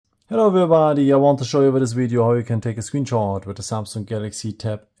Hello everybody, I want to show you with this video how you can take a screenshot with the Samsung Galaxy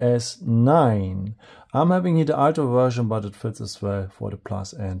Tab S9. I'm having here the Ultra version, but it fits as well for the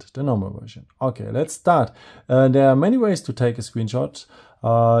Plus and the normal version. Okay, let's start. There are many ways to take a screenshot.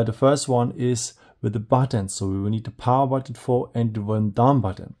 The first one is with the buttons. So we will need the power button for and the one down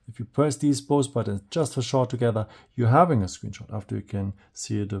button. If you press these both buttons just for short together, you're having a screenshot. After you can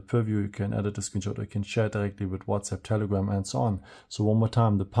see the preview, you can edit the screenshot, or you can share it directly with WhatsApp, Telegram, and so on. So one more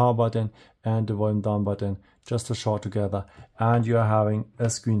time, the power button and the volume down button just for short together, and you're having a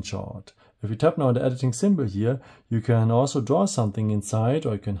screenshot. If you tap now on the editing symbol here, you can also draw something inside,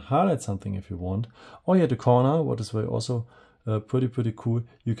 or you can highlight something if you want. Or here at the corner, what is very also pretty cool,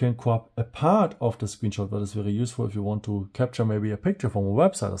 you can crop a part of the screenshot. That is very useful if you want to capture maybe a picture from a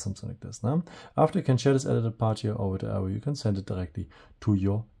website or something like this. Now, after you can share this edited part here over the arrow, you can send it directly to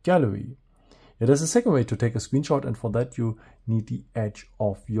your gallery. Yeah, there's a second way to take a screenshot, and for that you need the edge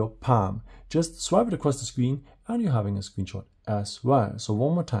of your palm. Just swipe it across the screen and you're having a screenshot as well. So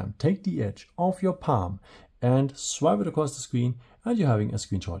one more time, take the edge of your palm and swipe it across the screen and you're having a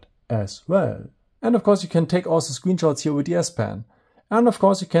screenshot as well. And of course you can take also screenshots here with the S Pen. And of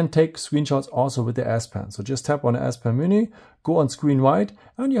course you can take screenshots also with the S Pen. So just tap on the S Pen menu, go on screen wide,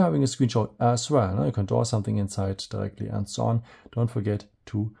 and you're having a screenshot as well. Now you can draw something inside directly and so on. Don't forget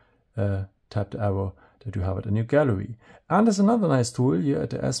to tap the arrow that you have it in your gallery. And there's another nice tool here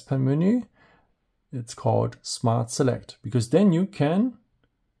at the S Pen menu. It's called Smart Select, because then you can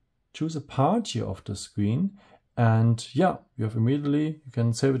choose a part here of the screen. And yeah, you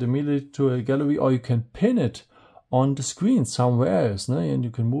can save it immediately to a gallery, or you can pin it on the screen somewhere else, and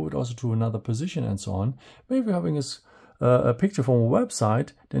you can move it also to another position and so on. Maybe you're having a picture from a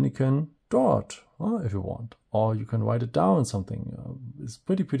website, then you can draw it if you want, or you can write it down something. It's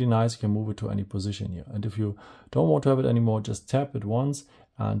pretty nice. You can move it to any position here. And if you don't want to have it anymore, just tap it once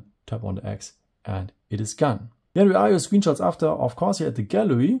and tap on the X and it is gone. Then we are your screenshots after, of course, here at the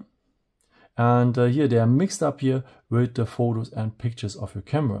gallery. And here they are mixed up here with the photos and pictures of your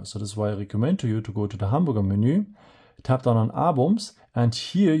camera. So this is why I recommend to you to go to the hamburger menu, tap down on albums, and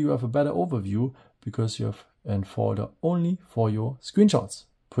here you have a better overview because you have a folder only for your screenshots.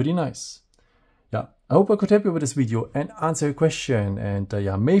 Pretty nice. Yeah, I hope I could help you with this video and answer your question. And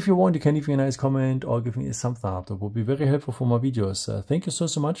yeah, maybe if you want, you can leave me a nice comment or give me a thumbs up. That would be very helpful for my videos. Thank you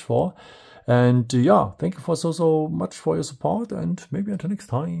so much for. And yeah, thank you for so much for your support, and maybe until next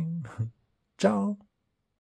time. Ciao.